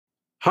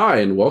Hi,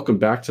 and welcome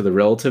back to the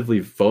Relatively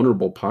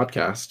Vulnerable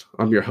podcast.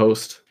 I'm your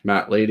host,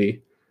 Matt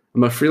Lady.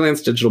 I'm a freelance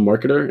digital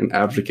marketer and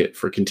advocate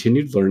for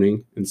continued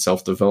learning and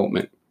self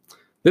development.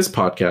 This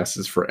podcast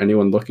is for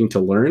anyone looking to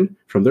learn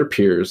from their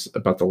peers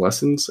about the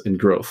lessons and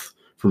growth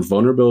from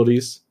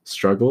vulnerabilities,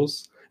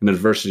 struggles, and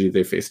adversity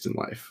they faced in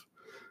life.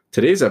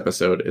 Today's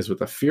episode is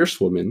with a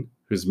fierce woman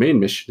whose main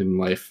mission in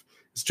life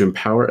is to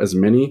empower as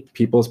many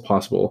people as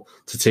possible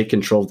to take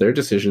control of their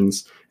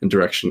decisions and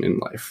direction in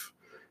life.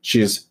 She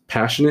is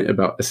passionate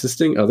about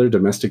assisting other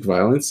domestic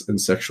violence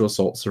and sexual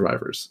assault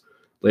survivors.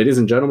 Ladies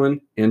and gentlemen,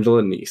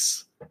 Angela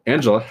Neese.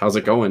 Angela, how's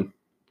it going?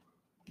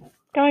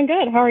 Going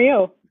good. How are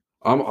you?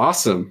 I'm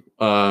awesome.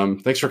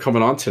 Thanks for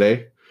coming on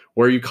today.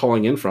 Where are you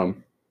calling in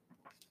from?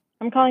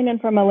 I'm calling in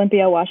from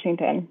Olympia,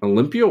 Washington.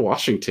 Olympia,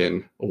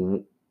 Washington.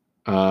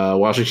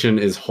 Washington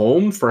is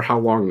home for how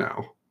long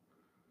now?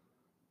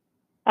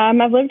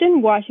 I've lived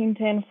in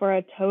Washington for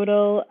a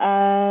total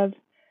of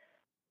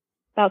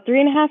about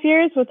 3.5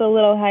 years with a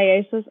little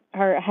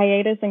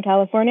hiatus in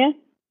California.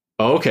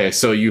 Oh, okay,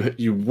 so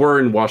you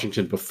were in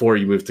Washington before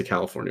you moved to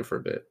California for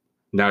a bit.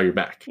 Now you're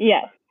back.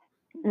 Yes,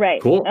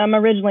 right. Cool. I'm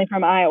originally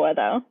from Iowa,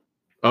 though.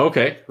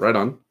 Okay, right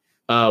on.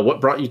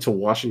 What brought you to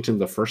Washington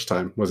the first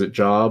time? Was it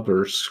job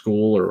or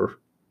school or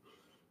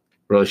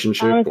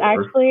relationship? It was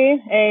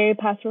actually a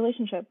past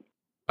relationship.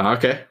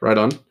 Okay, right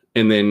on.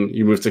 And then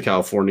you moved to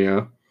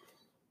California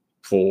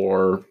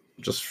for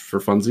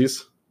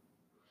funsies?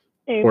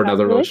 Or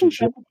another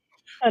relationship?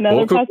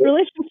 Another past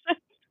relationship.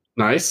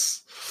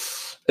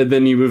 Nice. And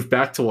then you moved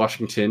back to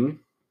Washington.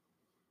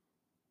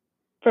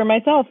 For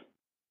myself.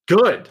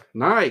 Good.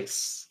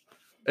 Nice.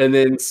 And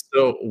then,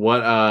 so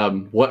what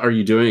are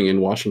you doing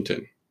in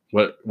Washington?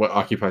 What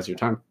occupies your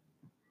time?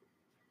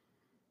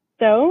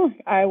 So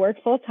I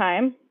work full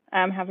time.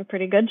 Have a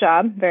pretty good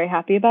job. Very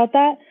happy about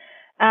that.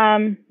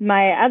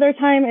 My other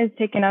time is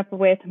taken up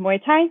with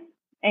Muay Thai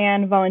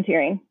and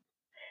volunteering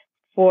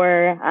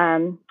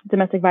for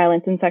domestic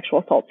violence and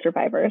sexual assault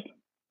survivors.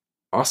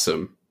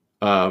 Awesome.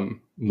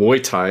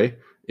 Muay Thai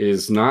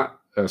is not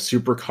a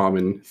super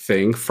common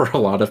thing for a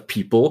lot of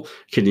people.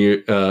 Can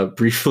you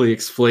briefly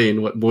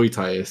explain what Muay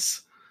Thai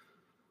is?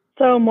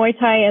 So Muay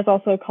Thai is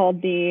also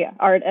called the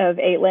art of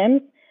 8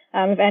 limbs.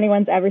 If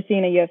anyone's ever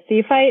seen a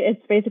UFC fight,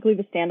 it's basically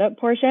the stand-up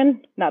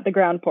portion, not the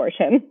ground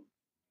portion.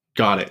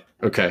 Got it.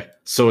 Okay.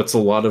 So it's a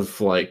lot of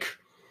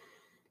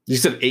you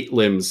said 8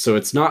 limbs, so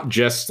it's not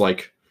just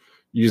like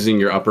using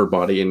your upper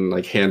body and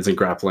like hands and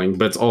grappling,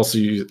 but it's also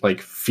like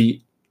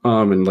feet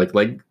and like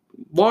leg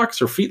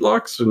locks or feet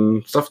locks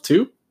and stuff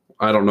too.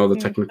 I don't know the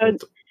technical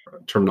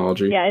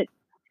terminology. Yeah,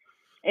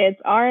 it's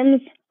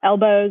arms,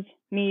 elbows,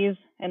 knees,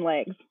 and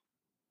legs.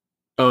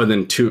 Oh, and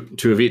then two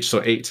of each,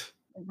 so 8.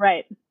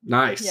 Right.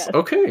 Nice. Yes.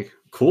 Okay,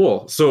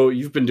 cool. So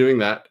you've been doing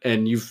that,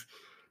 and you've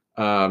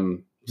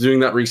doing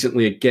that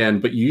recently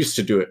again, but you used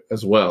to do it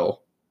as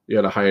well. You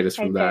had a hiatus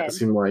from that. It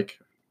seemed like.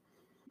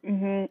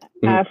 4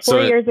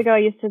 years ago, I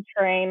used to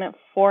train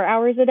 4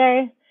 hours a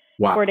day,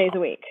 4 days a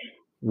week.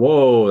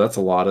 Whoa, that's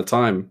a lot of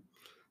time.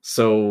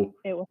 So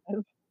it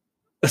was.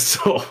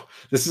 So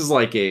this is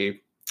like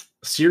a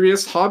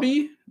serious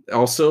hobby,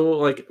 also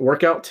like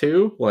workout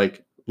too,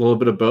 like a little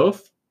bit of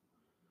both.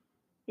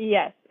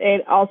 Yes,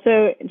 it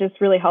also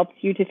just really helps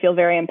you to feel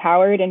very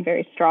empowered and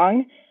very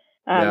strong,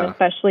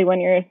 especially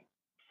when you're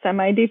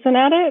semi-decent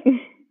at it.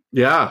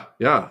 Yeah,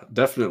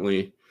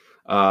 definitely.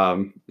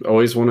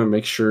 Always want to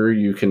make sure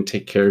you can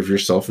take care of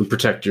yourself and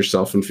protect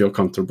yourself and feel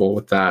comfortable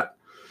with that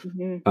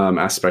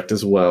aspect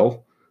as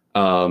well.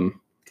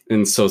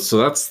 And so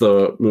that's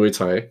the Muay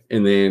Thai.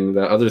 And then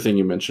the other thing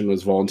you mentioned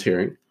was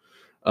volunteering.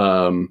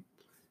 And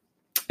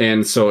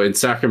so in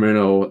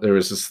Sacramento,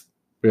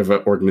 we have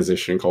an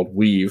organization called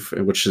Weave,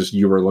 which is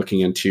you were looking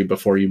into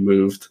before you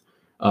moved.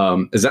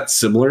 Is that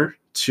similar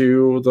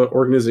to the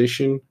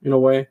organization in a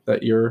way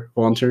that you're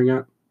volunteering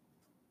at?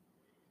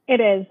 It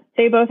is.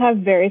 They both have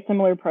very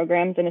similar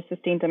programs in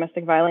assisting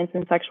domestic violence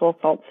and sexual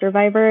assault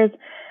survivors.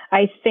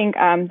 I think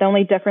the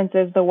only difference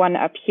is the one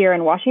up here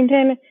in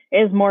Washington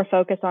is more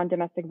focused on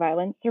domestic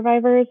violence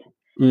survivors.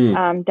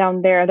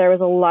 Down there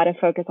was a lot of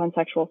focus on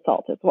sexual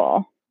assault as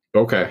well.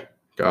 Okay.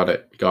 Got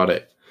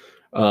it.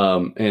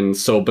 And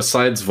so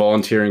besides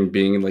volunteering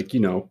being like,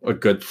 a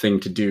good thing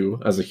to do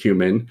as a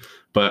human,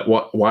 but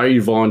why are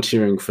you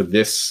volunteering for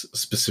this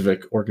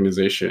specific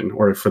organization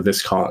or for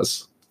this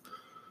cause?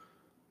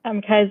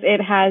 Because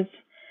it has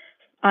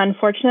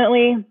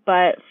unfortunately,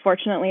 but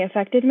fortunately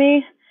affected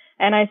me.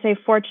 And I say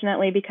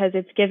fortunately because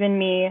it's given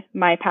me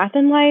my path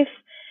in life.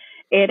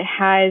 It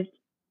has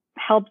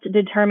helped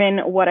determine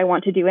what I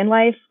want to do in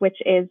life, which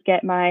is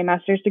get my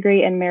master's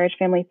degree in marriage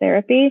family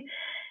therapy.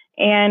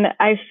 And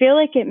I feel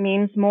like it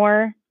means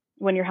more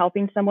when you're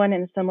helping someone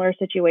in a similar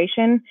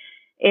situation.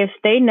 If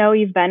they know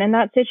you've been in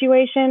that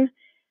situation,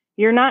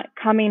 you're not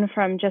coming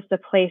from just a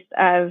place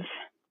of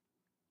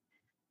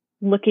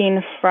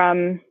looking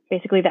from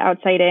basically the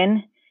outside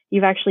in.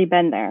 You've actually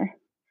been there.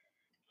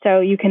 So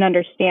you can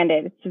understand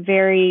it. It's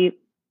very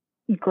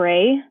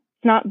gray.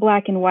 It's not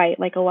black and white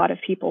like a lot of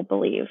people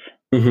believe.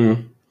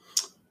 Mm-hmm.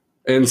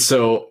 And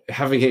so,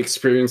 having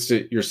experienced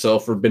it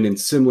yourself or been in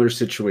similar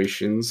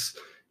situations,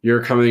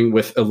 you're coming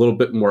with a little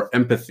bit more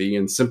empathy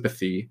and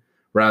sympathy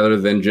rather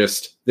than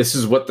just, this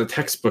is what the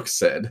textbook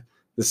said.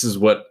 This is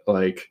what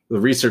like the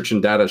research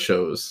and data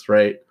shows,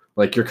 right?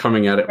 Like you're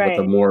coming at it with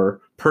a Right.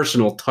 more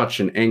personal touch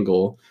and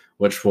angle,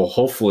 which will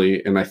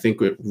hopefully, and I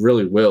think it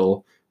really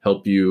will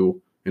help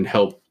you and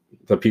help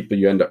the people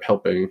you end up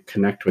helping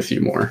connect with you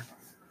more.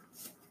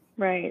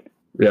 Right.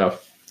 Yeah.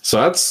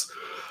 So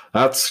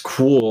that's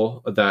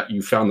cool that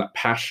you found that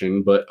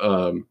passion, but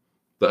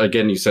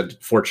again, you said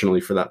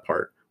fortunately for that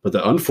part. But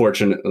the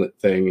unfortunate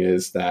thing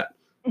is that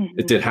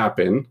it did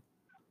happen.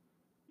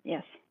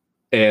 Yes.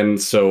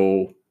 And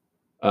so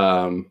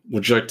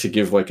would you like to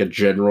give like a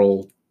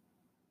general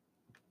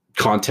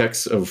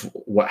context of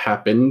what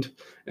happened,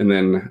 and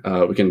then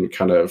we can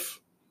kind of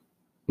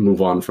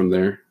move on from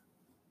there?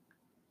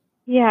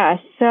 Yeah.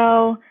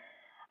 So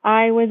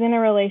I was in a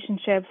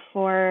relationship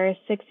for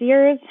 6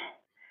 years.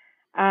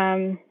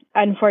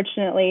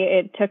 Unfortunately,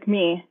 it took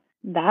me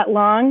that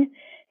long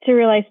to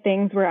realize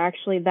things were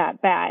actually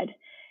that bad.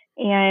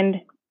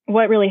 And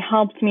what really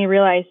helped me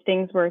realize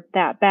things were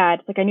that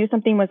bad, like I knew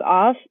something was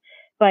off,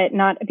 but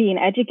not being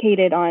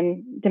educated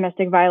on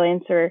domestic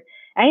violence or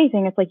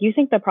anything. It's like, you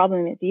think the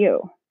problem is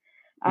you.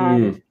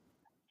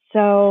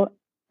 So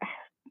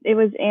it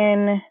was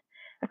in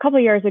a couple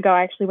of years ago,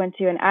 I actually went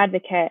to an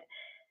advocate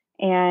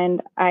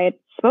and I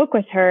spoke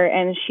with her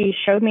and she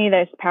showed me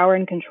this power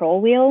and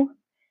control wheel.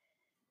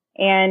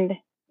 And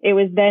it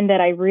was then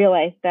that I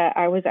realized that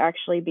I was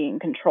actually being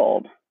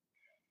controlled.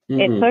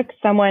 It took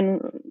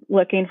someone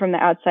looking from the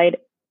outside,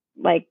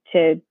 like,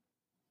 to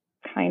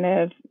kind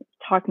of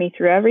talk me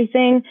through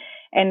everything.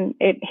 And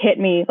it hit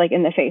me like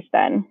in the face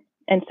then.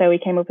 And so we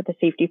came up with a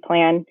safety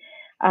plan.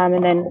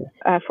 And then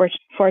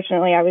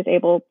fortunately, I was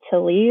able to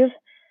leave.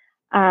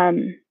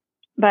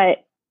 But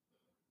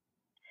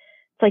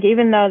it's like,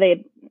 even though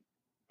they,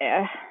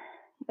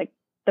 like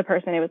the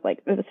person, it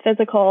was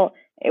physical,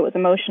 it was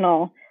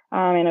emotional,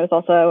 and it was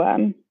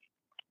also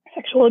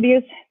sexual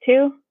abuse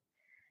too.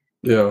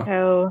 Yeah.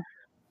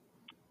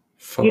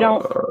 So you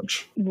don't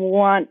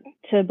want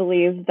to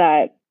believe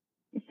that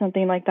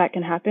something like that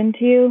can happen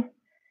to you.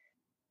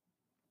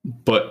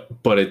 But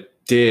it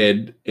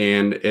did,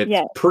 and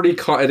it's pretty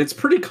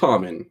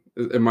common.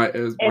 Is my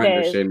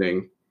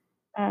understanding.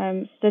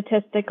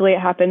 Statistically, it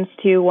happens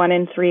to 1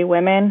 in 3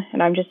 women,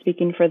 and I'm just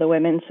speaking for the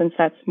women since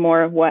that's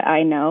more of what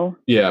I know.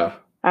 Yeah.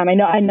 I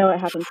know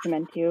it happens to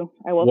men too.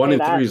 I will say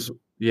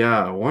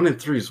that. 1 in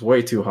 3 is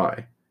way too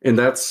high, and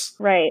that's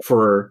right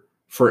for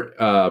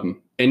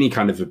any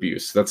kind of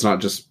abuse. That's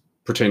not just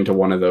pertaining to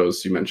one of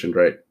those you mentioned,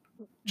 right?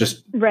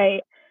 Just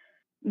right.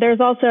 There's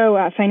also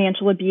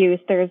financial abuse.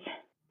 There's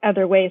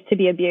other ways to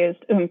be abused.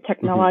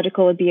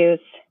 Technological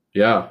abuse.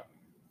 Yeah.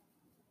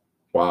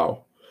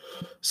 Wow.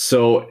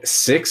 So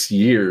 6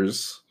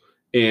 years,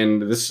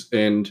 and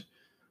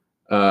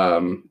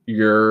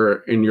you're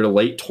in your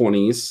late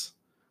 20s,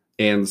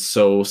 and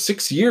so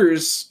 6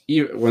 years,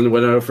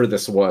 whenever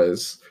that's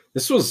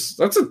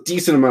a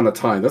decent amount of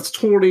time. That's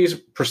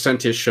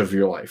 20% of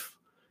your life,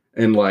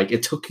 and like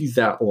it took you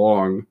that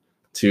long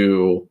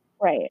to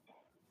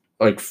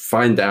like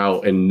find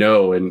out and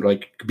know and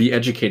like be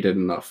educated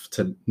enough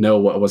to know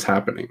what was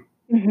happening.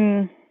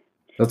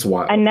 That's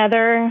wild.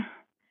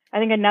 I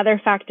think another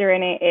factor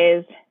in it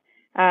is,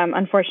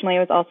 unfortunately,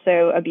 I was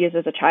also abused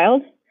as a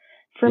child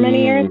for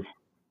many years.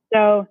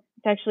 So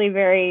it's actually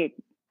very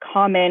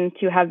common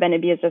to have been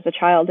abused as a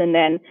child and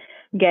then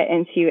get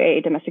into a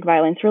domestic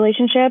violence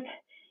relationship,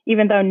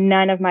 even though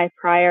none of my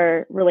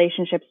prior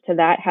relationships to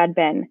that had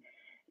been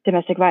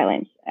domestic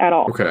violence at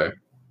all. Okay.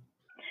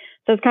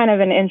 So it's kind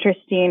of an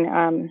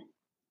interesting,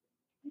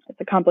 it's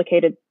a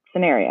complicated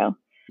scenario.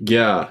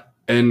 Yeah.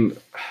 And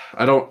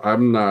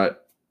I'm not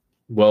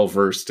well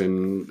versed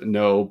in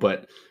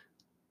but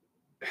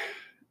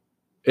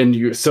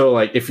so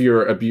like if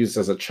you're abused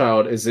as a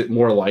child, is it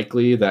more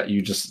likely that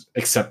you just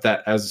accept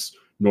that as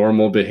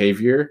normal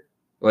behavior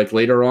like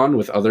later on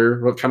with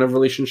other kind of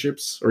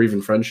relationships or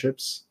even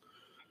friendships?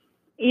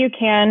 You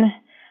can.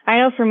 I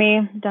know for me,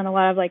 I've done a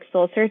lot of like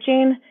soul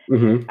searching.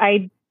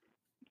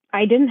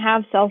 I didn't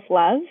have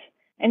self-love,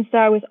 and so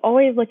I was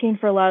always looking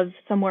for love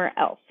somewhere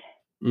else.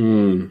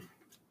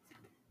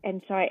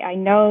 And so I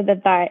know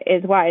that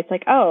is why. It's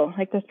like, oh,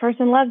 like this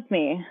person loves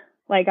me,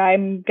 like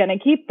I'm gonna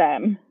keep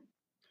them.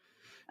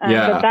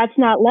 But that's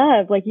not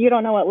love. Like, you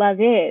don't know what love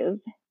is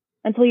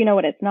until you know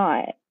what it's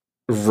not.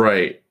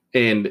 Right.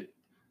 And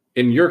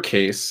in your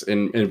case,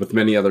 and with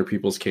many other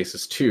people's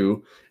cases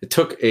too, it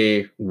took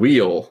a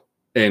wheel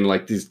and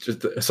like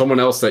just someone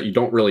else that you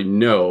don't really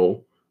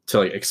know to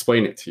like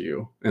explain it to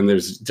you. And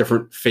there's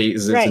different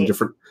phases and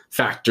different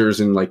factors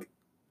and like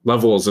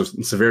levels of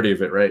severity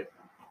of it, right?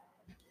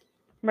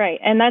 Right.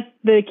 And that's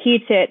the key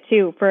to it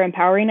too, for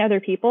empowering other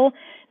people.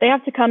 They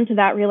have to come to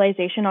that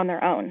realization on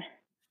their own.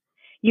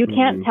 You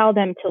can't tell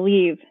them to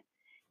leave.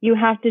 You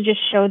have to just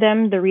show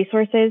them the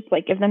resources,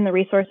 like give them the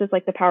resources,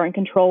 like the power and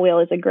control wheel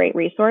is a great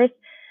resource.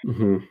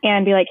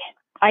 And be like,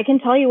 I can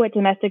tell you what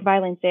domestic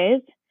violence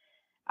is.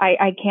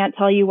 I can't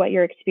tell you what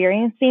you're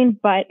experiencing,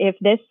 but if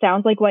this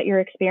sounds like what you're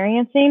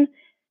experiencing,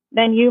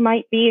 then you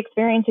might be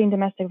experiencing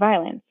domestic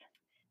violence.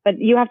 But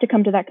you have to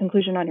come to that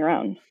conclusion on your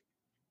own.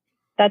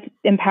 That's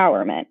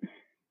empowerment.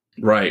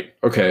 Right.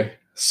 Okay.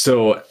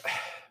 So,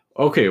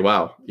 okay.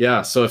 Wow.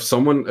 Yeah. So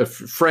if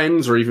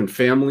friends or even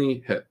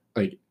family,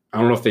 like, I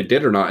don't know if they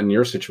did or not in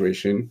your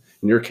situation,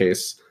 in your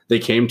case, they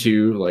came to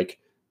you like,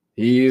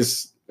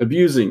 he's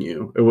abusing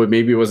you.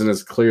 Maybe it wasn't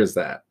as clear as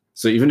that.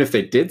 So even if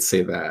they did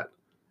say that,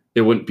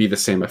 it wouldn't be the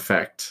same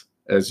effect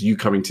as you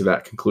coming to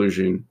that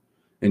conclusion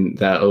and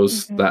that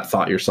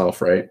thought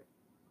yourself, right?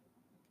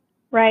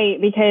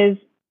 Right. Because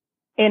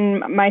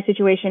in my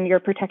situation, you're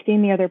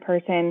protecting the other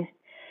person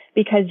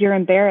because you're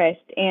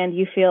embarrassed and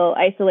you feel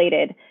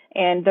isolated.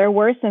 And there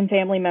were some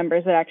family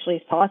members that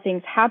actually saw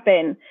things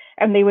happen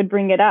and they would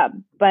bring it up,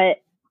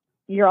 but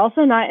you're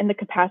also not in the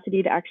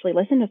capacity to actually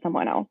listen to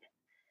someone else.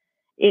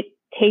 It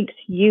takes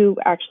you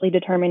actually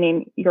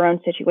determining your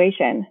own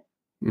situation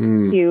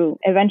to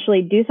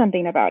eventually do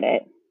something about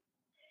it.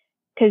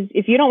 Because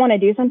if you don't want to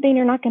do something,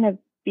 you're not going to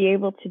be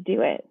able to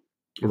do it.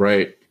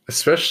 Right.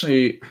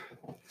 Especially,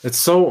 it's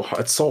so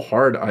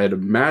hard, I'd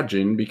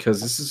imagine,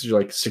 because this is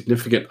your like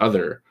significant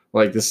other.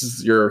 Like, this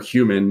is your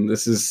human.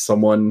 This is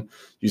someone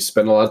you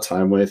spend a lot of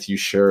time with, you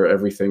share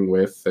everything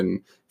with, and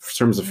in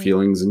terms of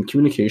feelings and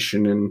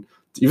communication and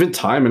even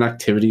time and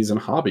activities and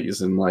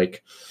hobbies. And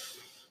like,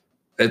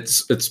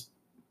 it's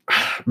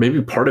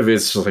maybe part of it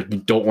is just like you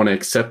don't want to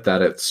accept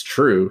that it's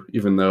true,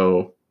 even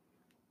though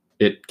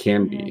it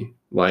can be.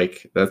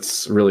 Like,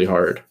 that's really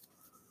hard.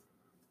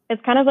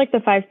 It's kind of like the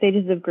 5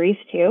 stages of grief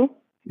too.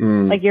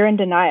 Like, you're in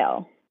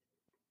denial.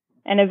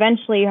 And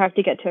eventually you have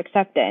to get to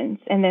acceptance.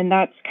 And then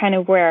that's kind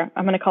of where,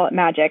 I'm going to call it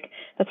magic.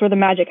 That's where the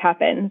magic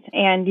happens.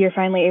 And you're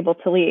finally able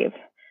to leave.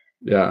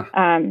 Yeah.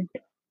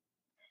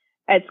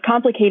 It's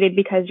complicated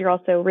because you're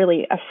also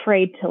really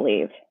afraid to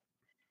leave.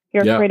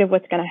 You're afraid of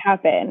what's going to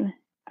happen.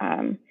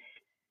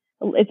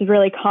 It's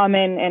really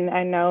common. And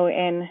I know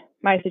in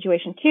my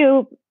situation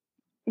too,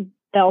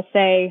 they'll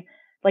say,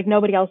 like,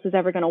 nobody else is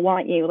ever going to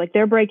want you. Like,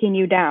 they're breaking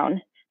you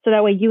down. So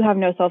that way you have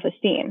no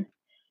self-esteem.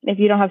 And if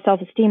you don't have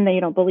self-esteem, then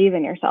you don't believe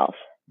in yourself.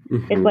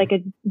 It's like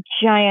a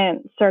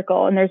giant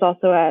circle. And there's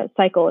also a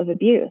cycle of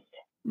abuse.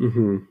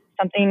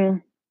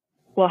 Something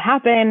will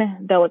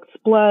happen, they'll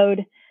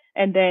explode,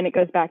 and then it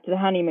goes back to the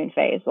honeymoon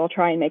phase. They'll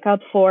try and make up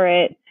for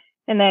it.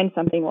 And then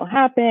something will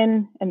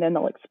happen, and then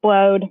they'll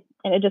explode.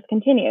 And it just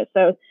continues.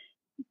 So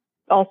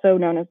also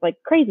known as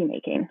like crazy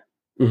making.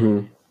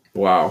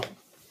 Wow.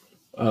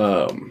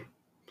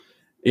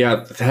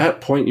 Yeah,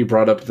 that point you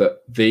brought up,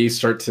 that they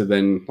start to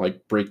then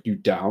like break you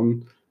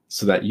down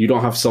so that you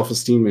don't have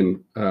self-esteem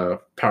and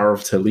power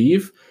to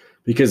leave,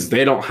 because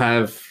they don't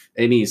have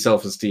any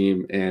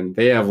self-esteem and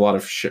they have a lot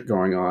of shit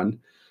going on.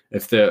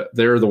 If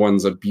they're the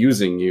ones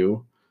abusing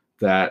you,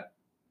 that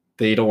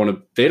they don't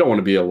want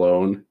to be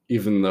alone,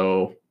 even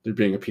though they're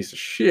being a piece of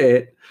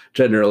shit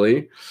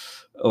generally.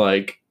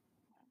 Like,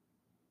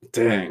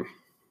 dang.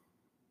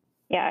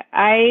 Yeah,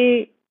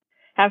 I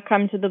have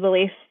come to the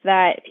belief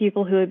that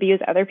people who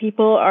abuse other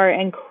people are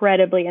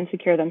incredibly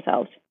insecure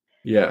themselves.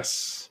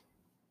 Yes,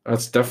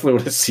 that's definitely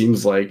what it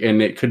seems like.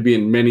 And it could be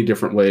in many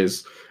different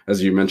ways,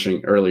 as you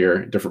mentioned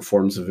earlier, different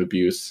forms of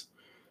abuse.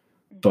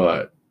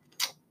 But,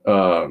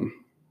 wow.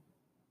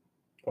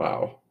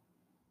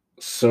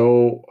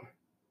 So,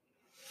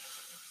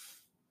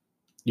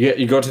 yeah,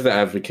 you go to the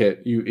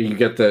advocate, you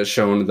get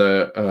shown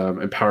the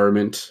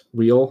empowerment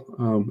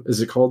wheel.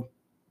 Is it called?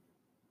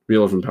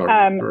 Wheel of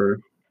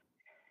Empowerment?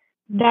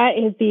 That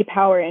is the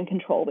power and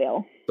control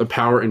wheel. The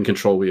power and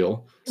control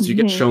wheel. So you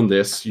get shown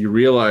this, you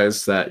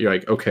realize that you're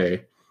like,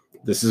 okay,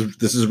 this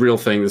is a real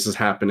thing. This is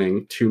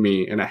happening to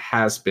me, and it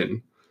has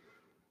been.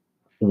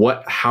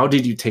 How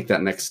did you take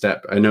that next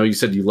step? I know you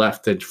said you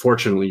left, and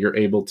fortunately you're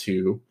able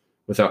to,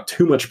 without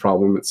too much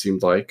problem, it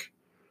seemed like.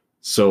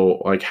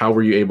 So, like, how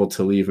were you able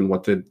to leave, and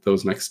what did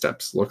those next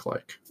steps look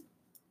like?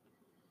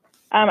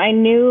 I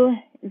knew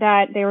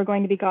that they were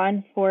going to be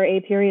gone for a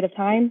period of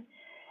time,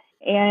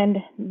 and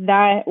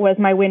that was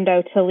my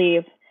window to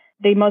leave.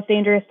 The most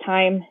dangerous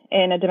time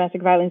in a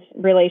domestic violence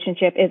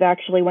relationship is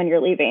actually when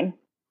you're leaving.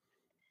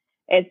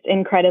 It's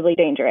incredibly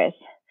dangerous.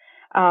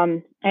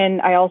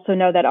 And I also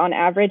know that on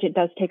average, it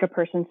does take a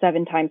person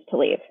 7 times to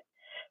leave.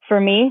 For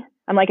me,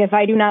 I'm like, if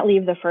I do not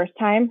leave the first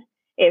time,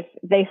 if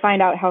they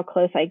find out how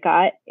close I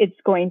got, it's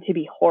going to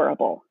be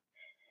horrible.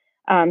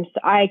 So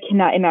I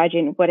cannot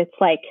imagine what it's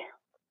like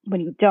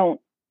when you don't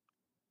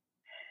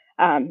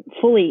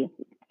fully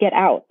get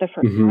out the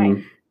first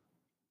time,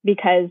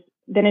 because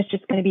then it's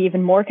just going to be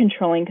even more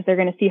controlling, because they're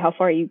going to see how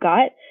far you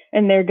got,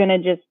 and they're going to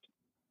just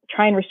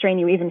try and restrain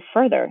you even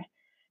further.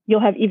 You'll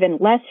have even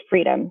less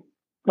freedom,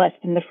 less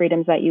than the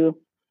freedoms that you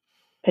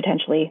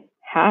potentially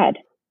had.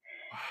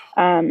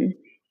 So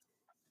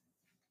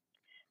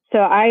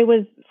I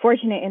was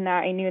fortunate in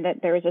that I knew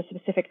that there was a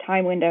specific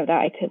time window that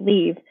I could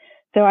leave.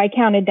 So I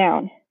counted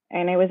down,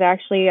 and it was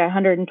actually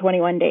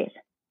 121 days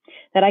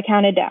that I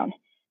counted down.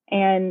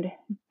 And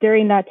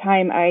during that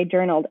time, I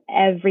journaled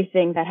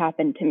everything that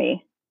happened to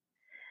me.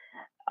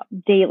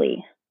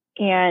 daily.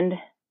 And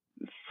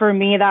for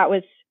me, that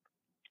was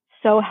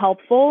so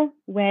helpful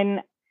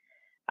when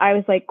I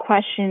was like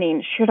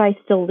questioning, should I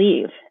still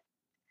leave?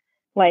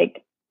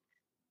 Like,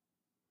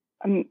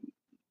 because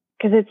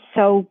it's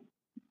so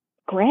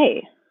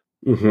gray.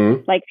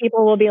 Mm-hmm. Like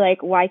people will be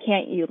like, why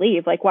can't you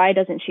leave? Like, why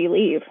doesn't she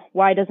leave?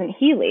 Why doesn't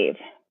he leave?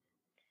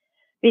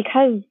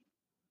 Because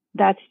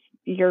that's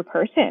your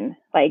person.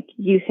 Like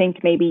you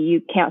think maybe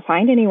you can't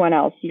find anyone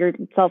else. Your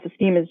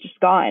self-esteem is just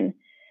gone.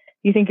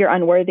 You think you're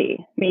unworthy.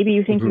 Maybe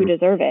you think you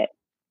deserve it,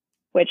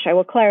 which I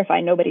will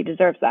clarify, nobody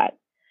deserves that.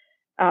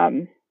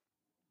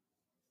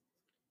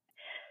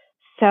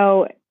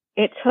 So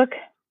it took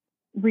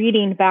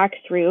reading back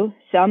through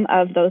some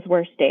of those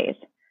worst days.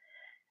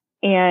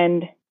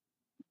 And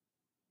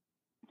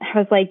I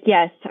was like,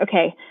 yes,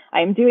 okay,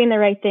 I'm doing the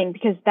right thing,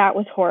 because that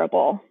was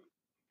horrible.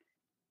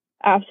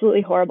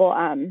 Absolutely horrible.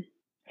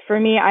 For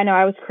me, I know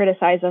I was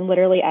criticized on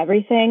literally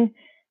everything.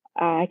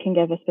 I can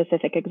give a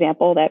specific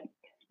example that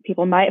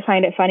people might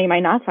find it funny,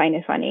 might not find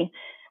it funny.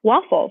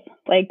 Waffles.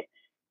 Like,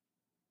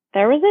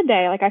 there was a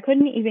day, like, I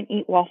couldn't even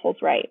eat waffles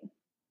right,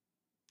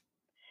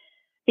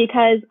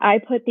 because I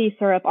put the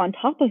syrup on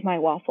top of my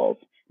waffles,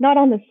 not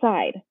on the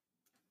side.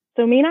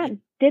 So me not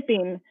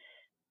dipping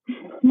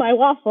my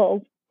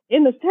waffles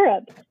in the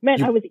syrup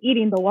meant I was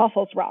eating the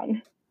waffles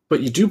wrong.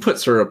 But you do put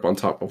syrup on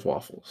top of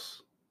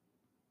waffles.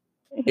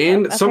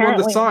 And some on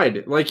the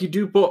side. Like you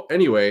do both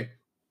anyway.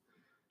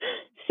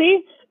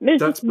 See?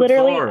 There's just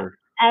literally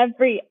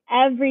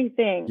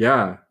everything.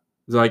 Yeah.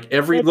 Like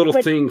every little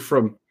thing,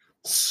 from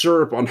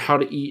syrup on how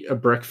to eat a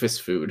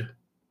breakfast food.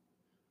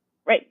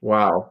 Right.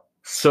 Wow.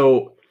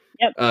 So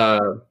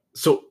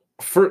so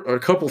for a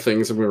couple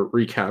things, I'm going to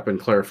recap and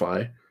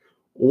clarify.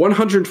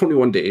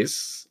 121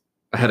 days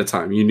ahead of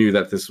time, you knew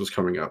that this was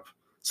coming up.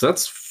 So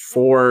that's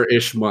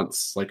 4-ish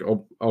months, like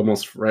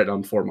almost right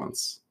on 4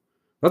 months.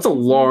 That's a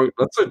long,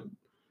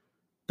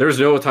 there's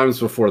no times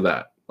before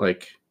that.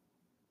 Like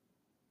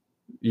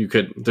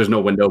there's no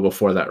window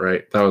before that,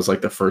 right? That was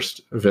like the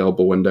first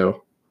available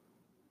window.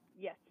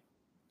 Yes.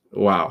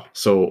 Wow.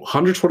 So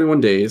 121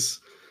 days,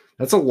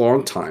 that's a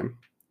long time.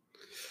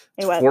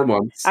 It was 4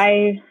 months.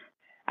 I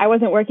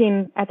wasn't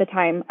working at the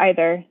time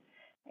either.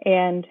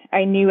 And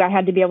I knew I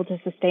had to be able to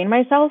sustain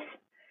myself.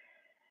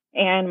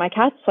 And my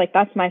cats, like,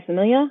 that's my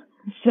familia.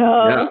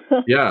 So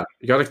yeah,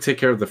 you got to take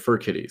care of the fur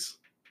kitties.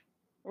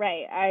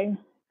 Right.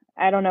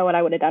 I don't know what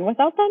I would have done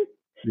without them.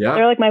 Yeah.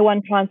 They're like my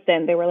one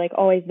constant. They were like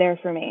always there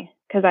for me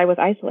because I was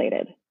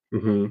isolated.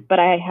 Mm-hmm. But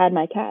I had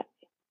my cats.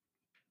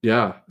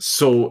 Yeah.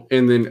 So,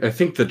 and then I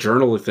think the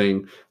journal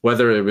thing,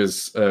 whether it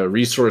was a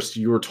resource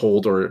you were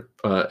told or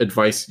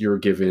advice you were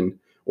given,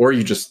 or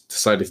you just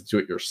decided to do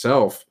it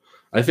yourself,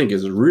 I think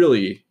is a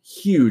really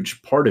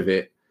huge part of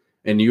it.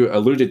 And you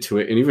alluded to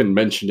it and even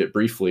mentioned it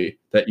briefly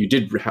that you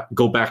did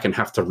go back and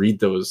have to read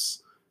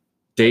those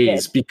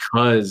days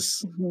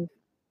because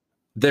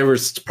there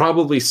was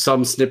probably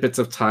some snippets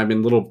of time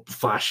and little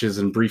flashes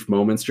and brief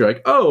moments. You're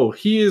like, oh,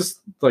 he is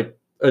like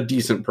a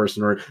decent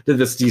person or did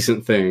this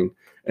decent thing.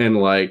 And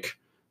like,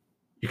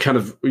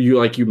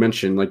 you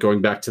mentioned, like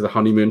going back to the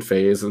honeymoon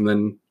phase and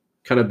then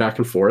kind of back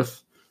and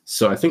forth.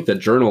 So I think that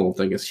journal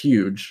thing is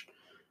huge.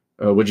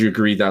 Would you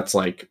agree that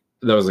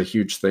was a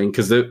huge thing?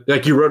 Because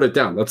like you wrote it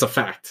down. That's a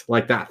fact.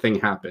 Like that thing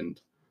happened.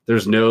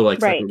 There's no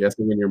like second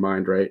guessing in your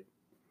mind, right?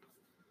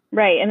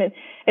 Right. And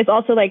it's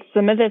also like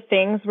some of the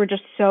things were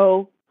just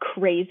so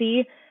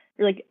crazy.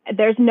 You're like,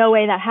 there's no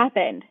way that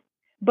happened.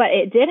 But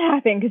it did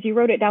happen because you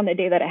wrote it down the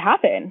day that it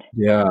happened.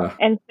 Yeah.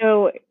 And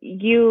so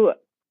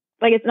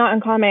it's not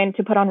uncommon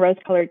to put on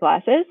rose-colored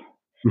glasses.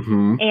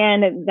 Mm-hmm.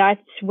 And that's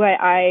what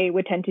I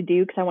would tend to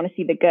do because I want to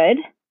see the good.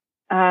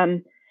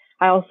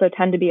 I also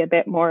tend to be a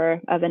bit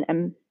more of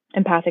an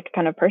empathic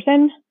kind of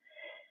person,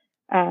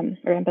 or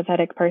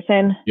empathetic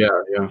person. Yeah.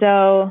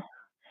 So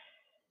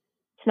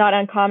it's not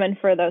uncommon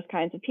for those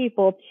kinds of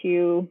people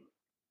to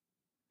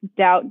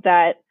doubt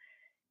that,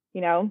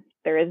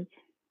 there is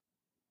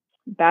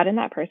bad in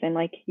that person.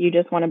 Like, you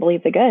just want to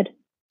believe the good.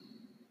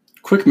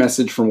 Quick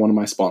message from one of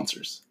my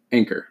sponsors,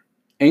 Anchor.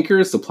 Anchor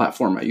is the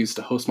platform I use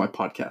to host my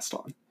podcast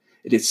on.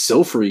 It is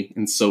so free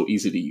and so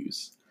easy to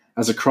use.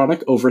 As a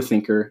chronic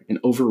overthinker and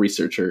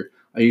over-researcher,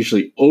 I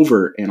usually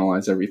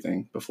over-analyze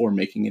everything before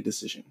making a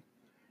decision.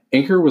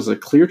 Anchor was a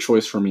clear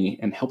choice for me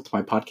and helped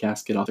my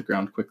podcast get off the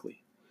ground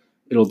quickly.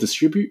 It'll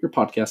distribute your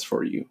podcast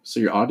for you so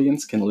your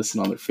audience can listen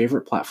on their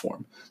favorite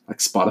platform like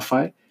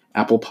Spotify,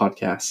 Apple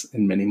Podcasts,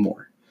 and many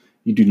more.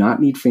 You do not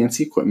need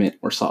fancy equipment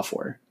or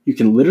software. You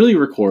can literally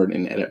record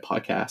and edit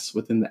podcasts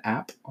within the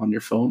app on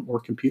your phone or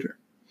computer.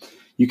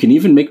 You can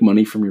even make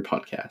money from your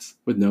podcast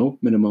with no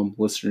minimum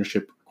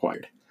listenership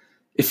required.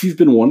 If you've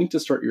been wanting to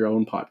start your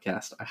own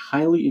podcast, I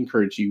highly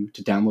encourage you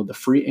to download the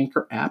free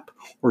Anchor app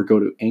or go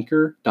to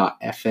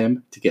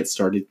anchor.fm to get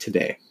started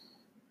today.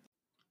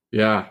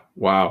 Yeah.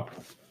 Wow.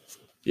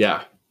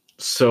 Yeah.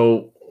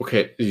 So,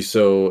 okay.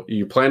 So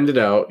you planned it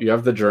out. You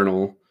have the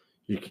journal.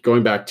 You're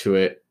going back to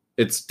it.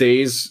 It's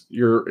days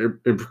you're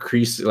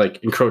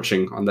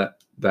encroaching on the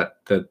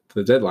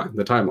deadline,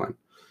 the timeline.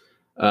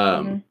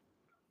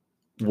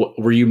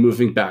 were you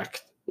moving back?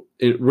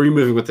 Were you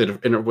moving with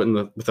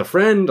with a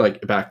friend,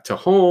 like back to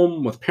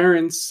home with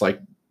parents? Like,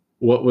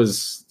 what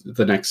was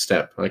the next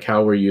step? Like,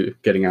 how were you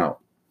getting out?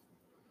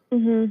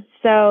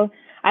 So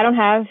I don't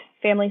have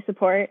family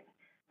support.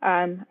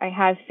 I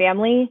have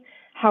family.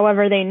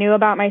 However, they knew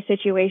about my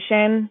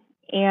situation,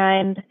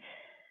 and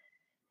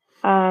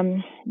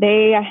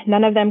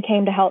none of them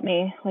came to help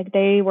me. Like,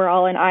 they were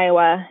all in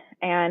Iowa,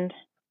 and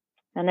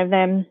none of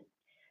them.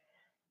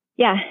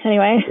 Yeah.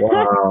 Anyway.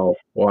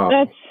 Wow.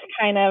 That's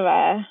kind of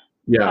a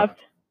tough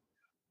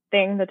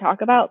thing to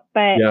talk about,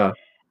 but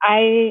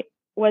I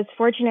was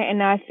fortunate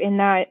enough in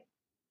that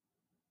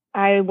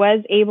I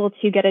was able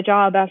to get a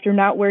job after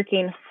not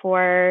working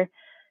for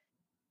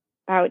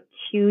about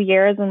 2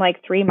 years and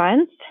like 3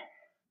 months.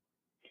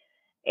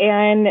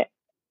 And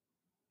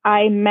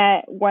I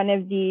met one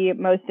of the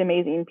most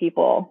amazing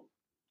people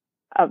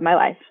of my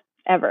life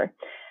ever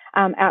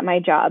at my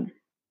job.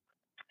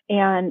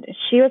 And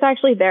she was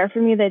actually there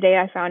for me the day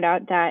I found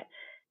out that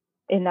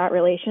in that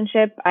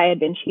relationship I had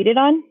been cheated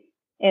on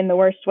in the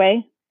worst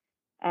way.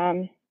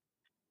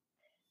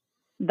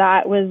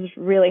 That was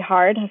really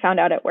hard. I found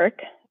out at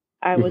work.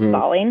 I was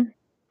bawling.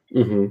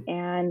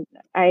 And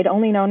I'd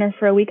only known her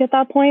for a week at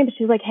that point. But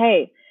she was like,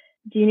 "Hey,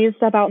 do you need to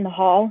step out in the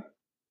hall,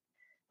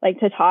 like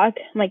to talk?"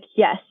 I'm like,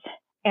 "Yes."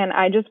 And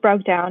I just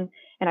broke down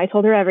and I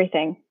told her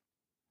everything.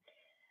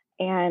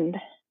 And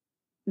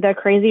the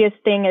craziest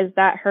thing is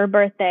that her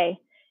birthday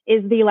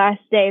is the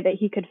last day that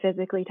he could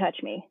physically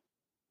touch me.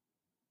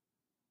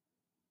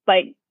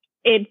 Like,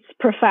 it's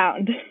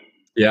profound.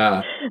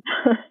 Yeah.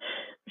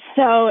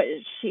 So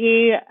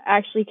she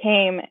actually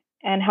came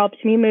and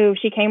helped me move.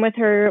 She came with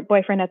her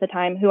boyfriend at the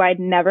time, who I'd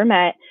never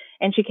met,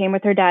 and she came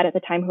with her dad at the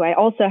time, who I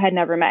also had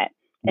never met.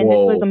 And This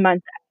was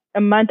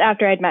a month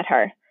after I'd met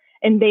her,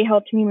 and they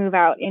helped me move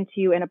out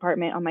into an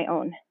apartment on my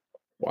own.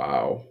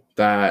 Wow,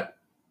 that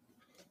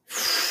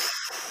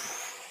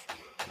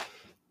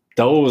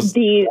girl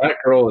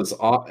is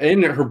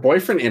and her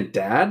boyfriend and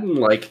dad, and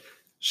like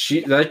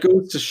that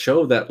goes to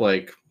show that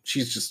like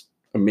she's just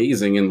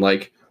amazing, and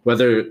like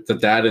whether the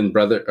dad and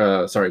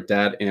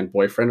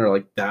boyfriend are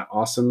like that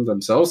awesome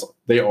themselves,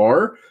 they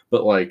are,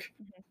 but like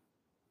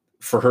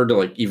for her to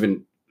like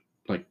even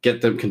like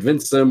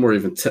convince them or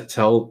even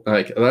tell,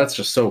 like, that's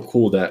just so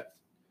cool that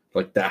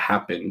like that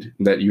happened,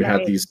 that you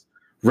had these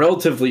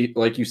relatively,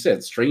 like you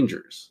said,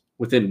 strangers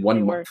within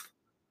 1 month,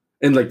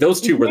 and like those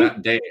two were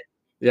that day.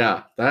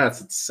 Yeah, that's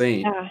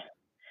insane. Yeah.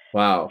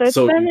 Wow.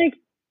 So it's been like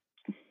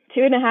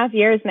 2.5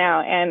 years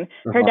now, and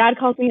her dad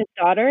calls me his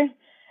daughter,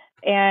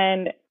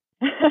 and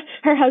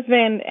her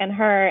husband and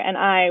her and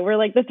I were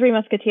like the Three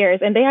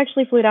Musketeers, and they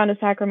actually flew down to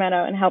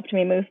Sacramento and helped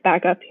me move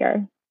back up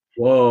here.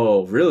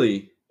 Whoa,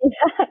 really?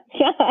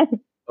 Yeah.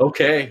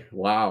 Okay.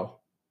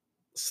 Wow.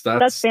 So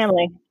that's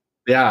family.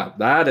 Yeah,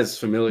 that is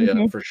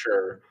familia for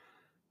sure.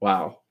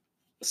 Wow.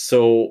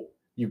 So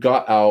you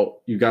got out,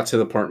 you got to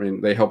the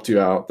apartment, they helped you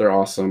out. They're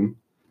awesome.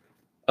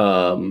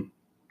 Oh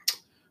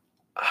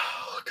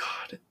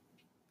God.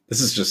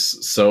 This is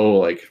just so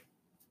like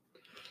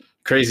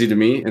crazy to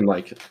me, and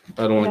like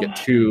I don't want to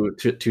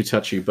get too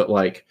touchy, but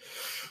like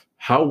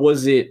how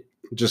was it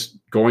just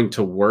going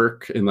to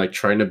work and like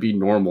trying to be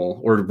normal,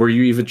 or were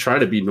you even trying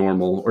to be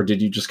normal, or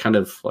did you just kind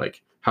of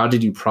like, how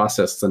did you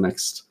process the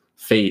next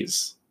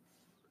phase?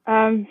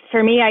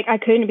 For me, I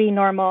couldn't be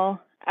normal.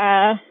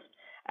 I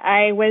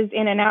was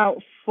in and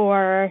out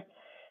for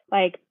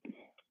like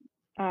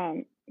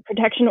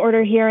protection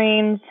order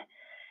hearings,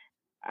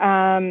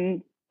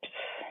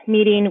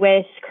 meeting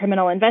with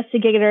criminal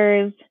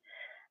investigators,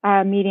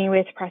 meeting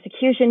with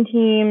prosecution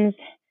teams.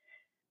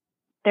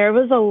 There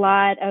was a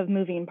lot of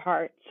moving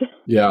parts.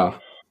 Yeah.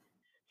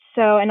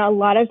 So, and a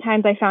lot of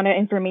times I found out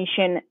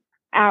information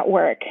at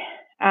work.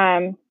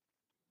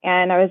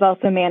 And I was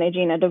also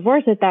managing a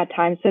divorce at that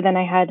time. So then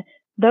I had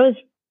those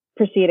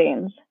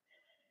proceedings.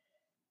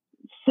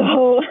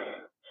 So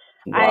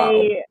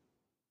wow.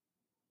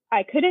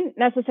 I couldn't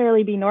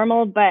necessarily be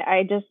normal, but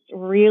I just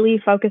really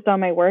focused on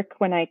my work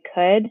when I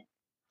could.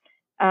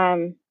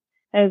 It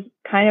was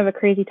kind of a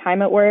crazy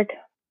time at work.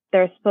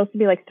 There's supposed to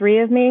be like 3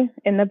 of me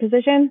in the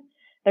position.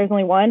 There's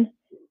only 1.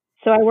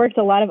 So I worked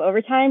a lot of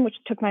overtime, which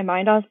took my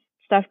mind off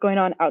stuff going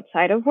on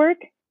outside of work.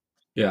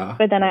 Yeah.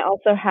 But then I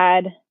also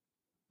had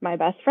my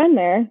best friend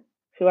there,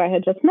 who I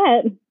had just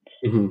met,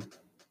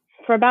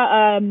 for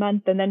about a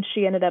month, and then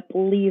she ended up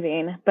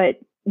leaving.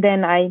 But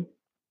then I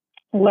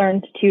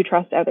learned to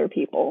trust other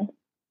people.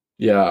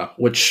 Yeah,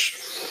 which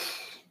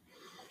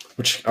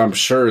I'm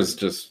sure is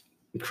just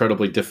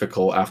incredibly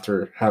difficult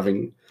after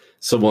having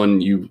someone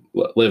you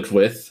lived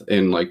with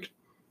and like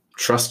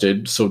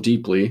trusted so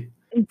deeply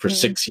for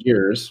 6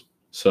 years.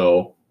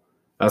 So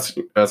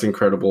that's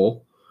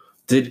incredible.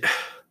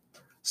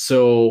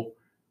 So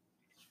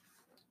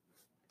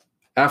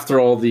after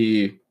all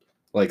the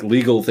like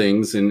legal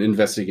things and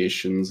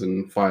investigations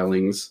and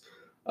filings,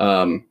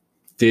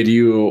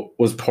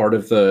 was part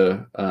of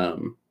the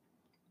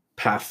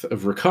path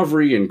of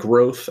recovery and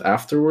growth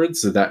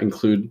afterwards? Did that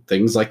include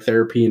things like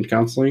therapy and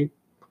counseling?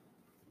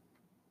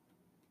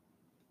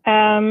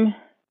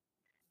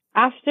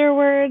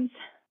 Afterwards,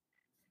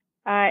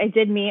 I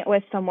did meet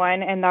with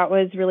someone, and that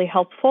was really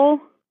helpful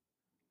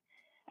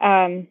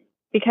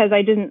because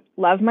I didn't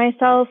love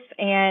myself,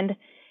 and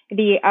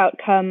the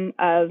outcome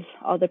of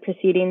all the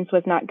proceedings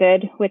was not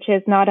good, which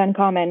is not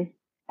uncommon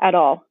at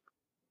all.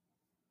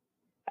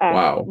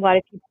 Wow. A lot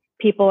of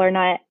people are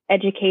not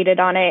educated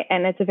on it,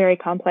 and it's a very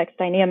complex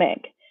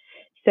dynamic.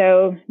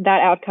 So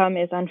that outcome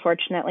is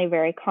unfortunately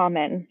very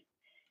common.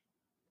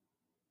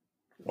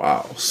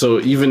 Wow. So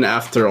even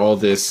after all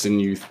this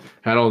and you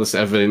had all this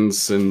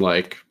evidence and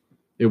like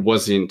it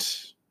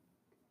wasn't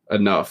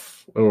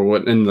enough or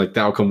what, and like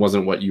the outcome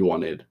wasn't what you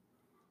wanted.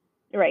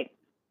 Right.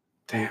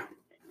 Damn.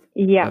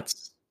 Yeah.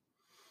 That's...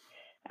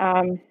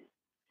 I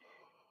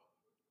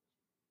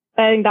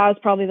think that was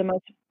probably the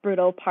most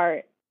brutal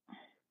part.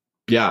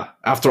 Yeah.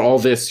 After all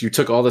this, you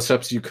took all the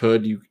steps you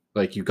could. You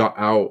got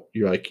out.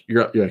 You're like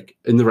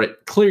in the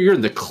right clear. You're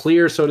in the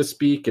clear, so to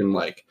speak, and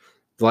like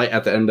the light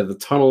at the end of the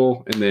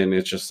tunnel. And then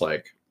it's just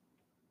like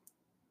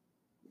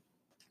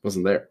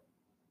wasn't there.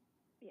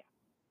 Yeah.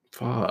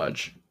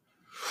 Fudge.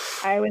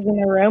 I was in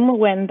the room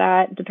when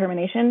that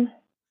determination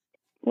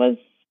was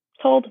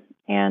told,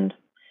 and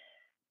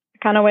I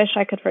kind of wish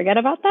I could forget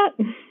about that.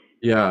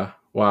 Yeah.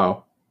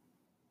 Wow.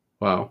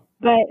 Wow.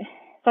 But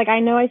it's like,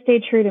 I know I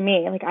stayed true to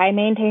me. Like, I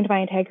maintained my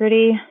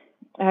integrity.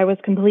 I was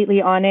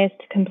completely honest,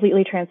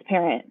 completely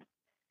transparent.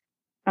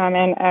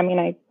 And I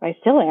mean, I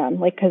still am,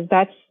 like, because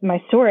that's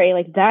my story.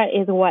 Like, that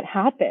is what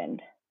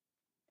happened.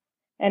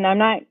 And I'm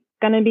not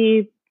going to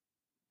be,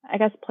 I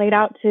guess, played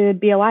out to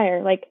be a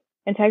liar. Like,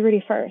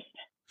 integrity first.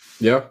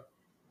 Yeah,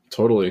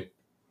 totally.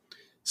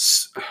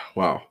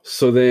 Wow.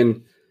 So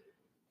then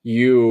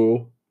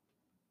you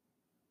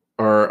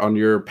are on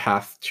your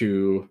path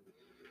to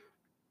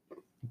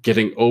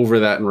getting over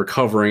that and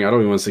recovering. I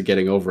don't even want to say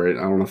getting over it.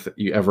 I don't know if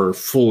you ever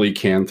fully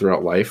can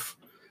throughout life.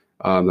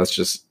 That's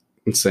just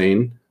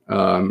insane.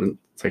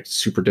 It's like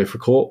super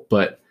difficult,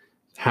 but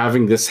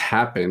having this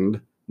happened,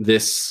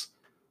 this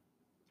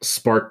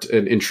sparked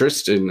an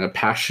interest and a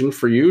passion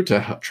for you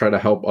to try to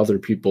help other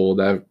people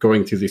that are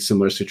going through these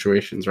similar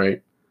situations,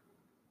 right?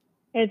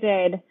 It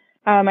did.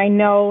 I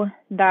know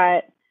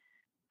that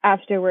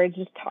afterwards,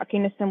 just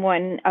talking to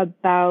someone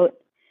about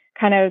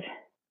kind of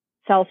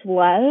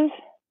self-love,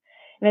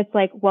 and it's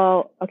like,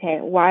 well, okay,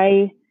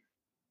 why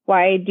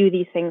do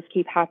these things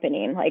keep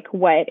happening? Like,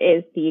 what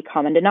is the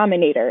common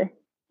denominator?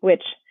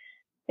 Which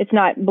it's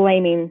not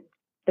blaming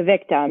the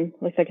victim.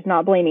 Looks like it's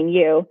not blaming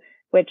you,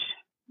 which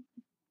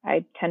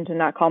I tend to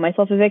not call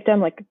myself a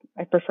victim. Like,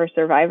 I prefer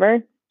survivor.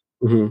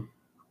 Mm-hmm.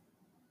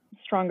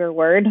 Stronger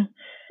word.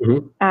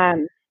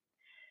 Mm-hmm.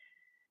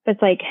 But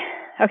it's like,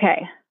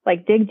 okay,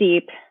 like, dig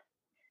deep.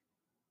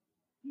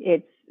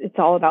 It's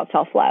all about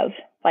self-love.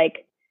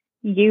 Like,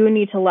 you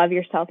need to love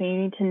yourself and you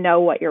need to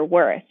know what you're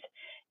worth.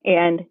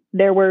 And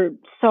there were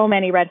so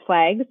many red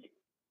flags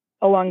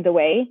along the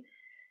way,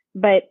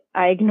 but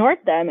I ignored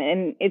them,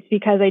 and it's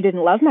because I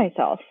didn't love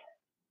myself.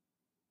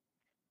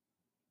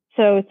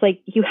 So it's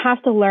like, you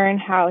have to learn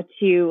how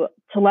to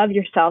love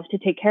yourself, to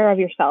take care of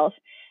yourself.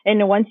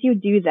 And once you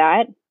do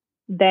that,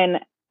 then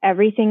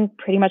everything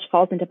pretty much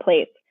falls into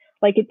place,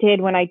 like it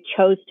did when I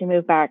chose to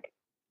move back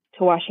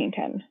to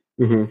Washington.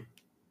 Mm-hmm.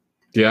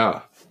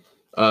 Yeah.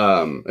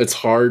 It's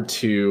hard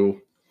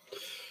to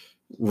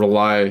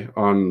rely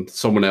on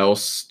someone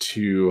else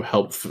to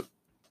help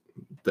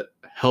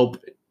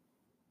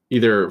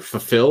either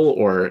fulfill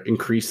or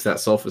increase that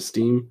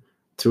self-esteem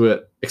to an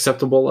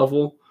acceptable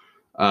level.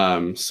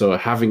 So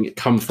having it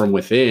come from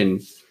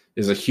within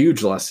is a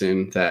huge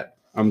lesson that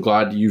I'm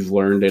glad you've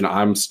learned, and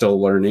I'm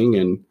still learning,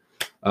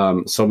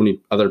 and so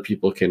many other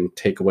people can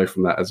take away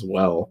from that as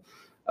well.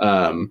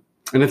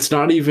 And it's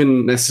not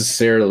even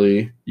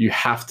necessarily you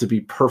have to be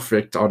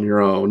perfect on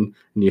your own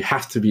and you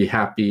have to be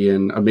happy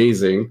and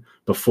amazing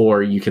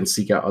before you can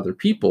seek out other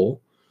people.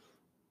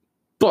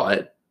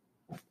 But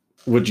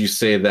would you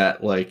say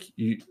that, like,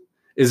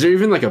 is there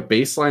even like a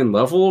baseline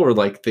level or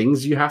like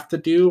things you have to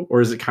do, or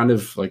is it kind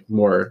of like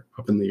more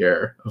up in the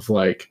air of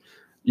like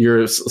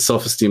your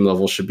self-esteem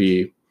level should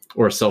be,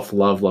 or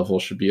self-love level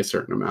should be a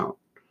certain amount?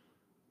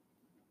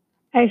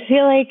 I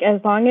feel like as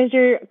long as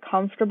you're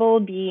comfortable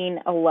being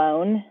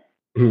alone,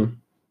 mm-hmm.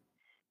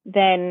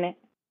 then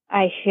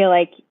I feel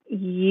like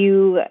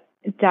you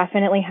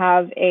definitely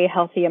have a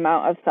healthy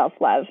amount of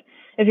self-love.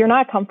 If you're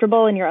not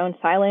comfortable in your own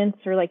silence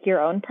or like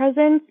your own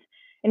presence,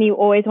 and you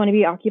always want to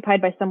be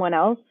occupied by someone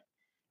else,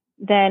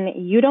 then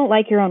you don't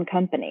like your own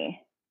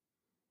company.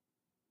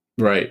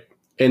 Right.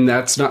 And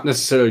that's not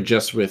necessarily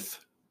just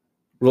with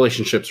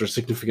relationships or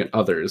significant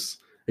others.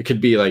 It could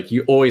be like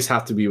you always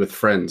have to be with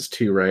friends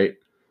too, right?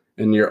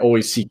 And you're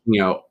always seeking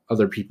out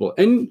other people.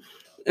 And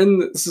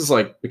this is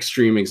like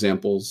extreme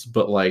examples,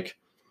 but like,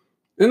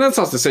 and that's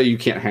not to say you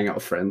can't hang out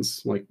with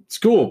friends. Like, it's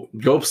cool.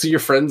 Go see your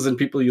friends and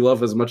people you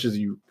love as much as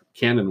you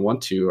can and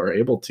want to or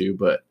able to.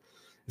 But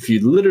if you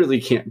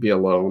literally can't be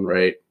alone,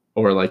 right?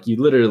 Or like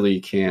you literally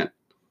can't,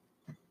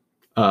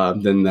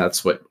 then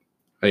that's what,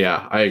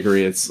 yeah, I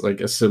agree. It's like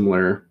a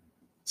similar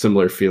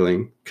similar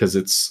feeling because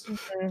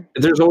Mhm.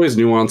 there's always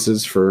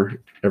nuances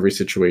for every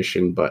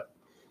situation, but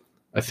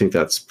I think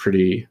that's a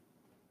pretty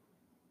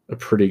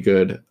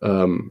good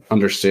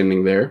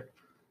understanding there.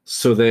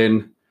 So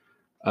then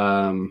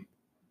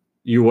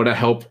you want to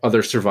help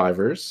other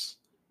survivors,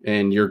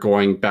 and you're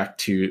going back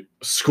to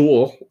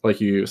school,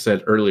 like you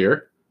said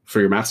earlier, for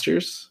your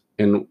master's.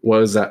 And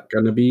what is that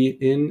going to be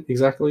in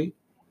exactly?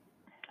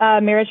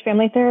 Marriage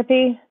family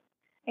therapy,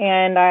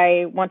 and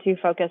I want to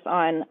focus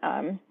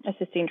on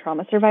assisting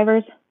trauma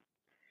survivors.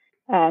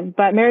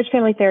 But marriage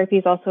family therapy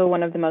is also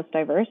one of the most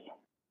diverse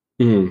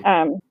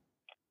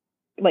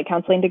like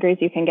counseling degrees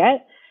you can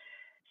get.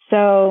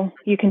 So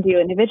you can do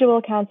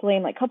individual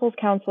counseling, like couples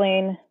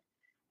counseling,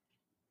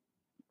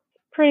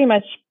 pretty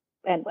much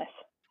endless.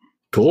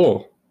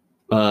 Cool.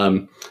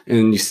 And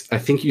I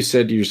think you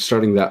said you're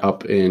starting that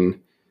up in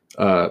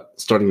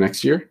starting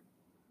next year?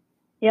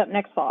 Yep,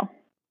 next fall.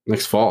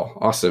 Next fall.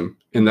 Awesome.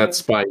 And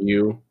that's by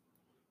you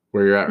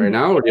where you're at right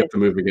now, or do you have to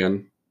move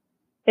again?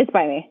 It's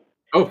by me.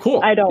 Oh,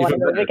 cool. I don't want to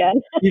move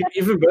again.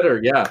 Even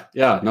better. Yeah.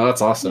 Yeah. No,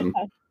 that's awesome.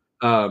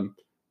 Yeah.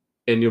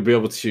 And you'll be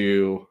able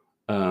to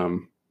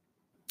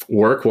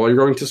work while you're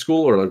going to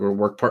school, or like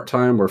work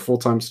part-time or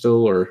full-time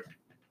still, or?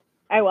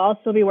 I will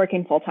still be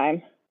working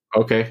full-time.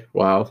 Okay.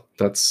 Wow.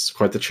 That's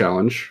quite the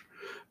challenge.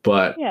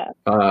 But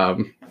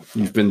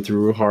you've been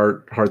through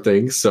hard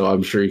things, so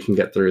I'm sure you can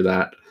get through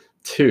that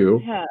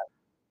too. Yeah.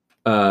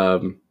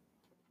 And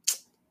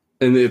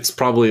it's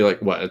probably like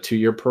what, a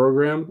 2-year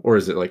program, or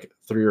is it like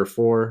 3 or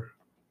 4?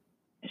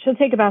 It should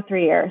take about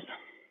 3 years.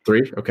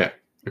 3? Okay.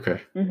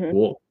 Mm-hmm.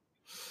 Cool.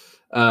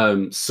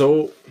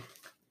 So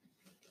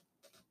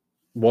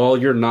while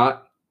you're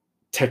not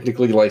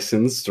technically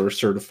licensed or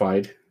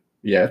certified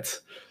yet,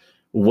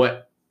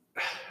 what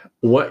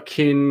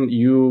can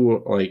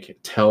you like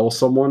tell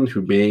someone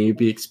who may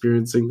be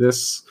experiencing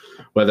this,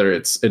 whether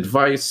it's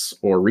advice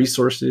or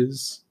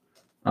resources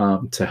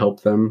to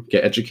help them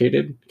get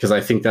educated? Because I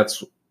think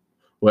that's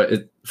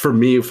for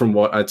me, from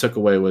what I took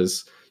away,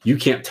 was you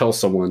can't tell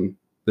someone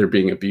they're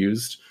being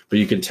abused, but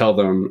you can tell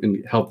them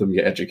and help them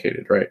get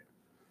educated, right?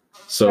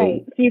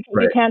 So you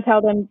can't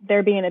tell them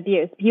they're being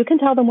abused. You can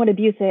tell them what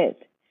abuse is.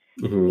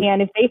 Mm-hmm.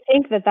 And if they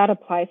think that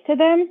applies to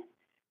them,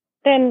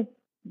 then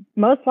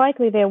most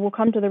likely they will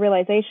come to the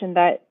realization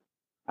that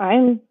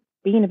I'm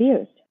being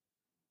abused,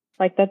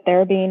 like that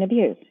they're being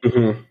abused.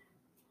 Mm-hmm.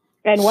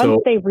 And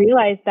once they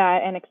realize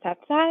that and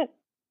accept that,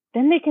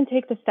 then they can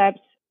take the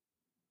steps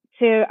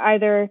to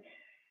either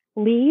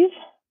leave,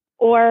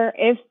 or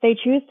if they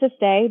choose to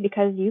stay,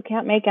 because you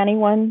can't make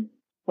anyone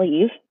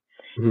leave.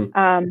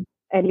 Mm-hmm.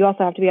 And you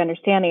also have to be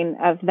understanding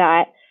of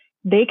that.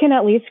 They can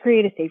at least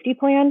create a safety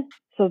plan.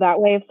 So that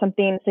way, if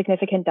something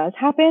significant does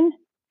happen,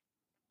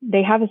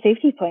 they have a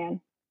safety plan.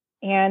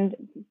 And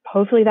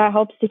hopefully that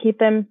helps to keep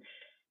them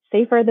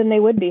safer than they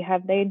would be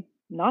had they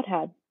not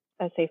had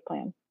a safe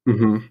plan.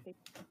 Mm-hmm.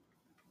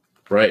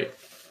 Right.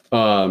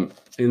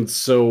 And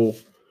so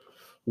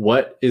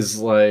what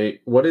is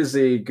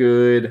a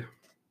good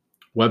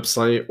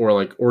website or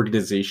like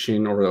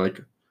organization, or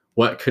like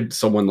what could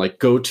someone like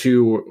go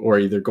to, or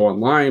either go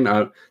online,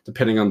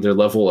 depending on their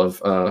level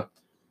of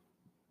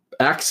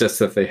access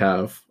that they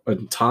have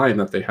and time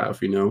that they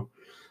have,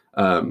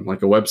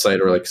 like a website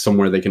or like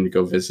somewhere they can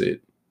go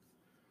visit?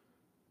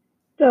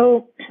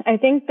 So I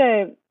think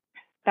the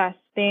best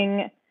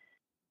thing,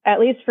 at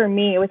least for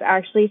me, was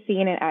actually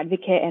seeing an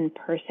advocate in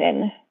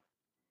person,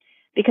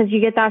 because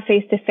you get that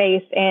face to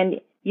face and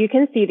you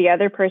can see the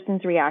other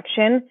person's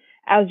reaction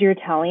as you're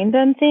telling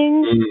them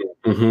things.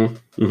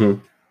 Mm-hmm.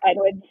 Mm-hmm. And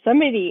when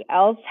somebody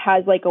else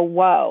has like a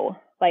whoa,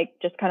 like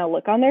just kind of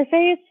look on their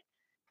face,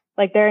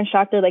 like they're in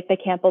shock, they're like, they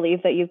can't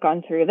believe that you've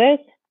gone through this.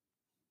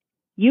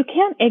 You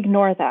can't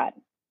ignore that.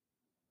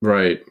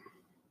 Right.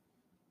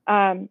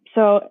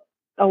 So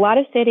a lot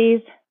of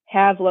cities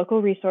have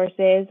local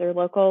resources or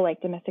local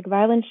like domestic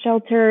violence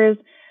shelters,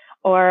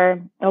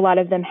 or a lot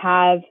of them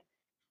have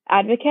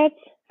advocates.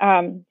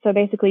 So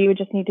basically you would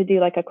just need to do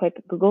like a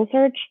quick Google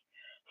search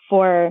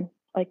for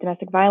like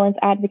domestic violence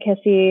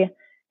advocacy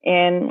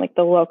in like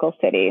the local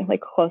city,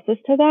 like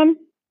closest to them.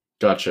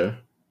 Gotcha.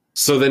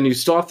 So then you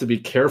still have to be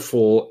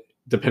careful,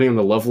 depending on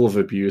the level of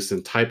abuse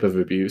and type of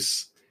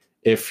abuse,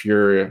 if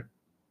your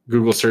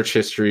Google search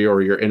history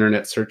or your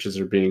internet searches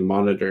are being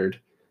monitored,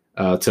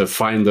 to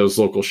find those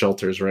local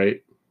shelters,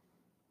 right?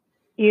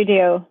 You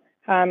do.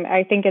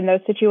 I think in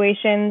those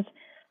situations,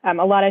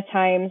 a lot of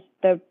times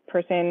the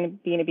person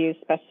being abused,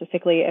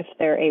 specifically if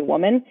they're a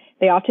woman,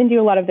 they often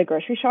do a lot of the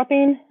grocery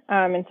shopping,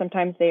 and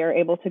sometimes they are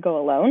able to go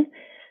alone.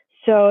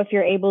 So if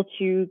you're able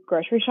to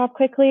grocery shop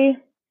quickly,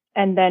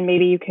 and then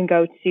maybe you can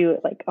go to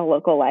like a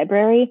local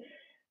library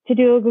to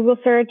do a Google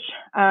search.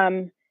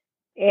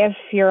 If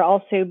you're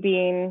also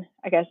being,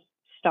 I guess,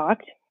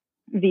 stalked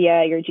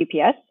via your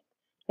GPS,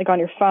 like on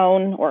your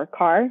phone or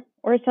car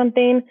or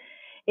something,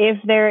 if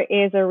there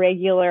is a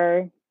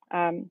regular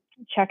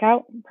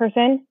checkout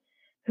person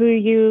who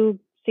you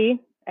see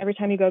every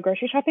time you go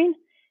grocery shopping,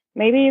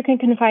 maybe you can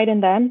confide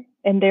in them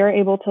and they're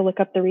able to look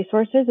up the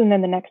resources, and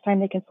then the next time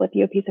they can slip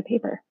you a piece of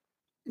paper.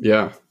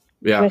 Yeah.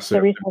 Yeah. with So,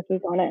 the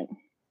resources on it.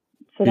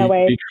 So that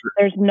way,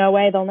 there's no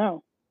way they'll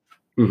know.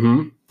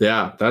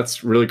 Yeah,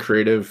 that's really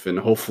creative, and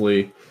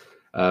hopefully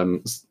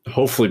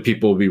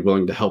people will be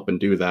willing to help and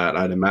do that.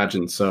 I'd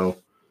imagine so.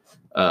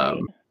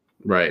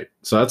 Right.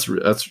 So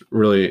that's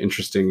really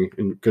interesting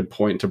and good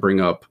point to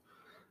bring up.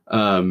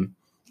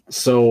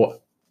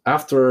 So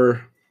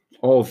after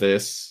all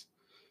this,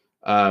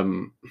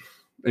 and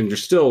you're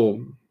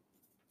still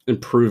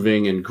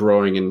improving and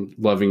growing and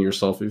loving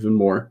yourself even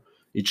more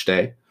each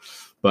day,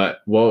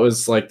 but what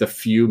was like the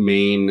few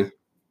main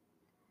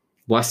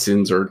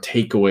lessons or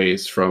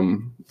takeaways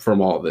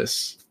from all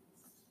this?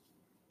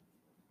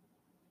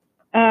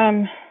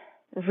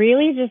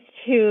 Really just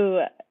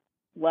to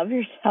love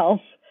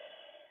yourself.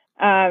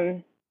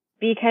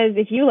 Because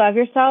if you love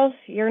yourself,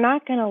 you're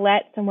not going to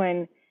let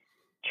someone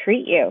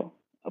treat you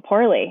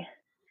poorly.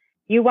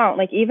 You won't.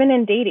 Like, even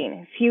in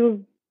dating, if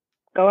you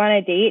go on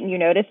a date and you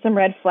notice some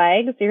red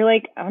flags, you're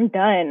like, I'm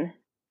done.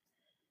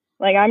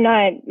 Like, I'm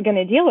not going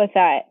to deal with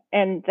that.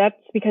 And that's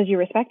because you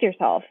respect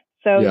yourself.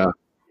 So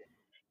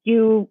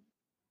you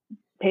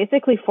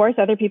basically force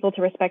other people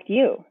to respect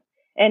you.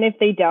 And if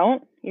they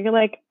don't, you're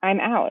like, I'm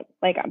out.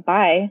 Like,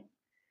 bye.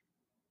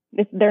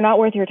 They're not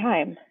worth your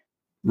time.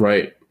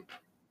 Right.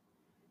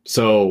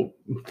 So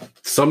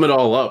sum it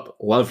all up.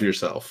 Love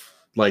yourself.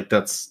 Like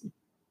that's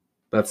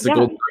the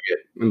gold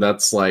nugget. And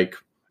that's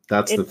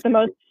the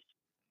most,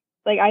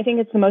 like, I think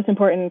it's the most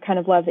important kind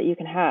of love that you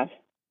can have.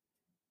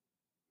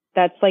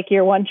 That's like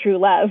your one true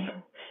love.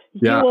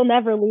 You will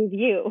never leave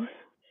you.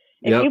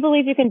 If you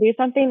believe you can do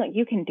something, like,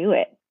 you can do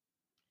it.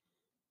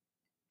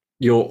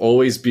 You'll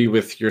always be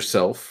with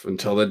yourself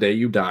until the day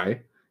you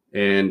die,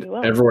 and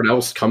everyone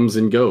else comes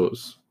and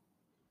goes.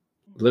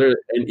 Literally,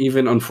 and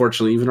even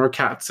unfortunately, even our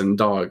cats and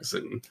dogs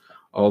and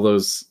all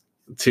those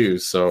too.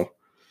 So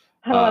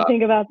I don't want to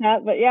think about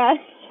that, but yeah.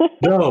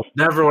 No,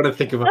 never want to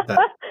think about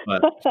that.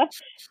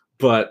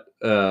 But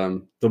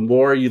the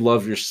more you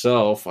love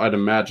yourself, I'd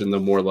imagine the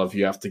more love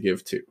you have to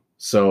give to.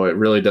 So it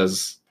really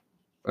does.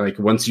 Like,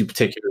 once you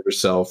take care of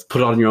yourself,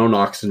 put on your own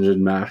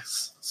oxygen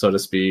mask, so to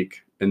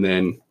speak, and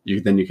then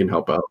you can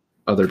help out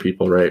other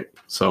people, right?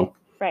 So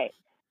right.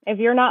 If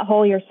you're not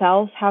whole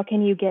yourself, how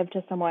can you give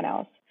to someone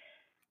else?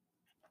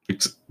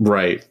 It's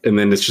right. And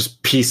then it's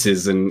just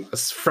pieces and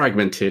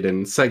fragmented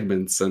and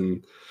segments,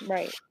 and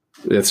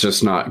it's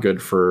just not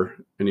good for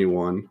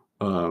anyone.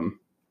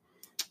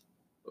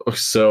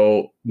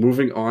 So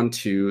moving on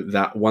to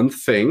that one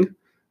thing,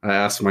 I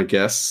asked my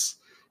guests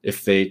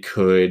if they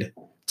could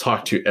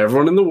talk to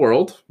everyone in the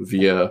world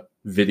via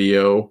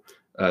video,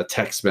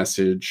 text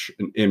message,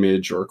 an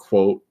image, or a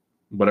quote,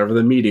 whatever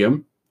the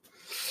medium.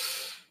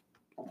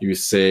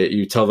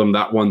 You tell them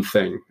that one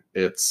thing.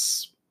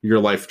 It's your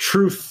life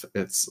truth.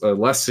 It's a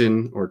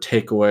lesson or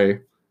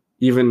takeaway,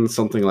 even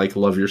something like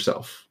love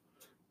yourself.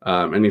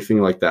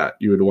 Anything like that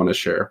you would want to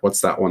share.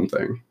 What's that one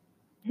thing?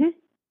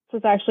 So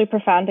it's actually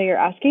profound that you're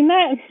asking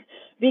that,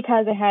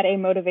 because I had a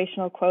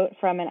motivational quote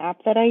from an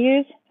app that I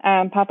use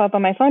pop up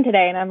on my phone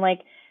today. And I'm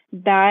like,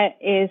 that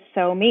is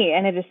so me.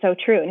 And it is so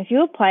true. And if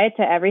you apply it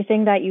to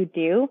everything that you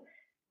do,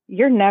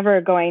 you're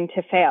never going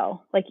to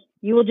fail. Like,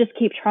 you will just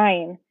keep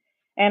trying.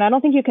 And I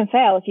don't think you can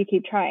fail if you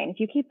keep trying. If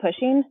you keep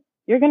pushing,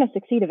 you're going to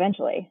succeed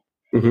eventually.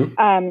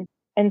 And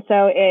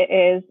so it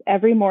is,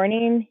 every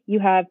morning you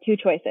have two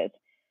choices: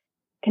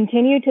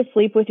 continue to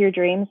sleep with your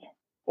dreams,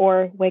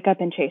 or wake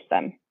up and chase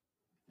them.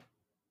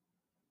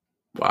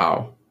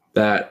 Wow.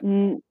 That's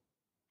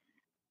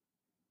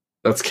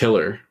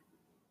killer.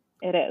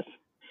 It is.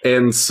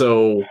 And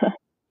so,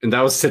 and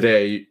that was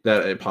today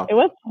that it popped. It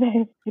was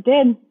today. It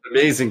did.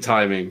 Amazing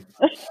timing.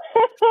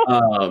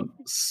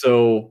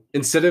 So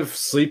instead of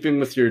sleeping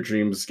with your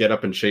dreams, get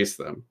up and chase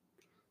them.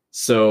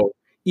 So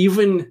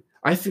even,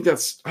 I think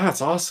that's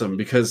awesome,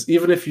 because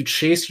even if you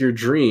chase your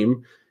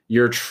dream,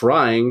 you're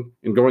trying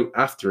and going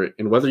after it.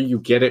 And whether you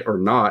get it or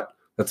not,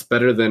 that's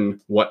better than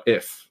what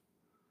if.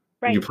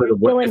 Right. You're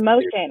still in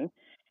motion.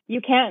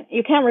 You can't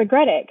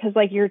regret it, because,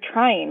 like, you're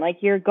trying, like,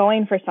 you're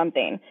going for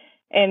something,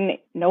 and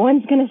no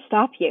one's going to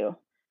stop you.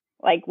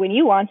 Like, when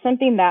you want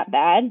something that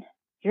bad,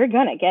 you're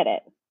going to get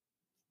it.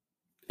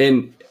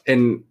 And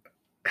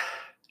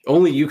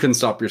only you can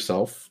stop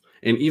yourself.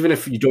 And even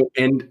if you don't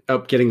end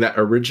up getting that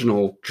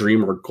original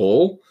dream or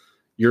goal,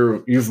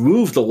 you've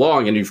moved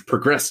along and you've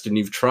progressed and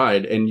you've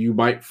tried, and you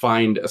might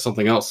find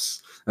something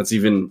else that's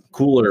even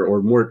cooler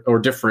or more or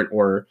different,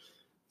 or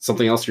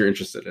something else you're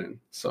interested in.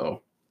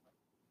 So,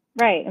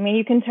 right. I mean,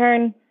 you can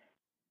turn,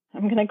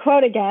 I'm going to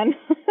quote again,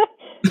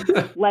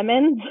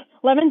 lemons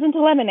into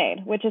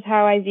lemonade, which is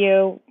how I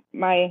view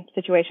my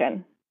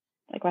situation,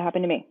 like what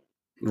happened to me.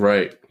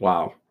 Right.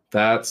 Wow.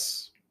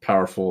 That's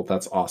powerful.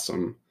 That's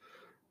awesome.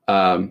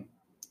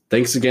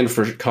 Thanks again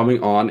for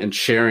coming on and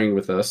sharing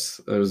with us.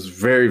 It was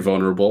very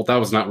vulnerable. That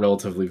was not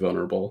relatively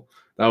vulnerable.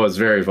 That was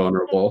very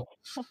vulnerable.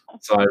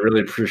 So I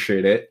really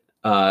appreciate it.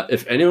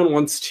 If anyone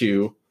wants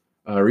to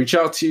reach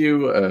out to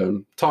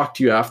you, talk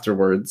to you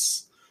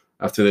afterwards,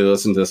 after they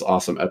listen to this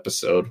awesome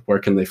episode, where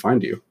can they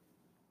find you?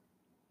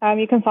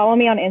 You can follow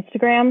me on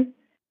Instagram.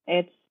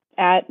 It's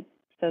at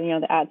So,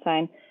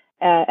 the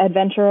 @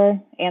 Adventurer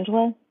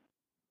Angela.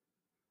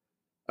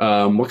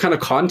 What kind of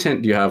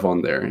content do you have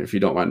on there, if you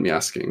don't mind me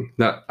asking?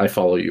 Not I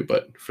follow you,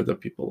 but for the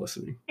people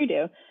listening. You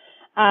do.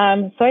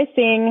 So I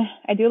sing.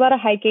 I do a lot of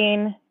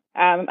hiking.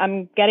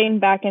 I'm getting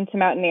back into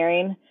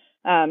mountaineering.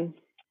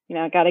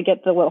 I got to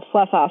get the little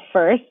fluff off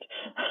first.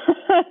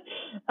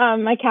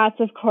 My cats,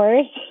 of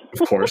course.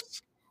 Of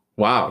course.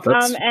 Wow.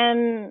 That's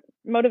and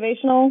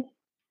motivational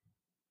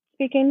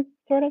speaking,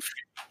 sort of.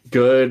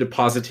 good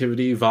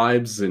positivity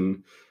vibes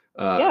and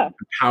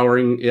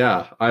empowering.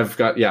 Yeah,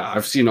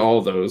 I've seen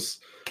all those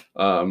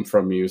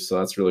from you, so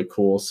that's really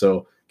cool.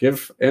 So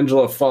give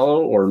Angela a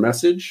follow or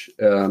message.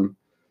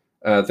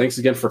 Thanks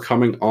again for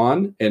coming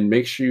on, and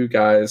make sure you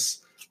guys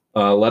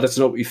let us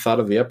know what you thought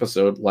of the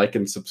episode. Like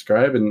and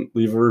subscribe and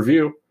leave a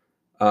review.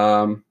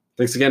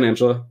 Thanks again,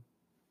 Angela.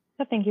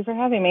 Thank you for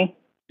having me.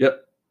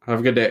 Yep. Have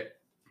a good day.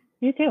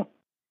 You too.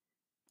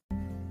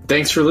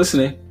 Thanks for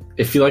listening.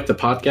 If you like the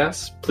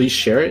podcast, please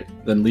share it,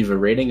 then leave a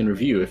rating and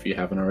review if you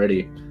haven't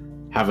already.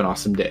 Have an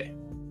awesome day.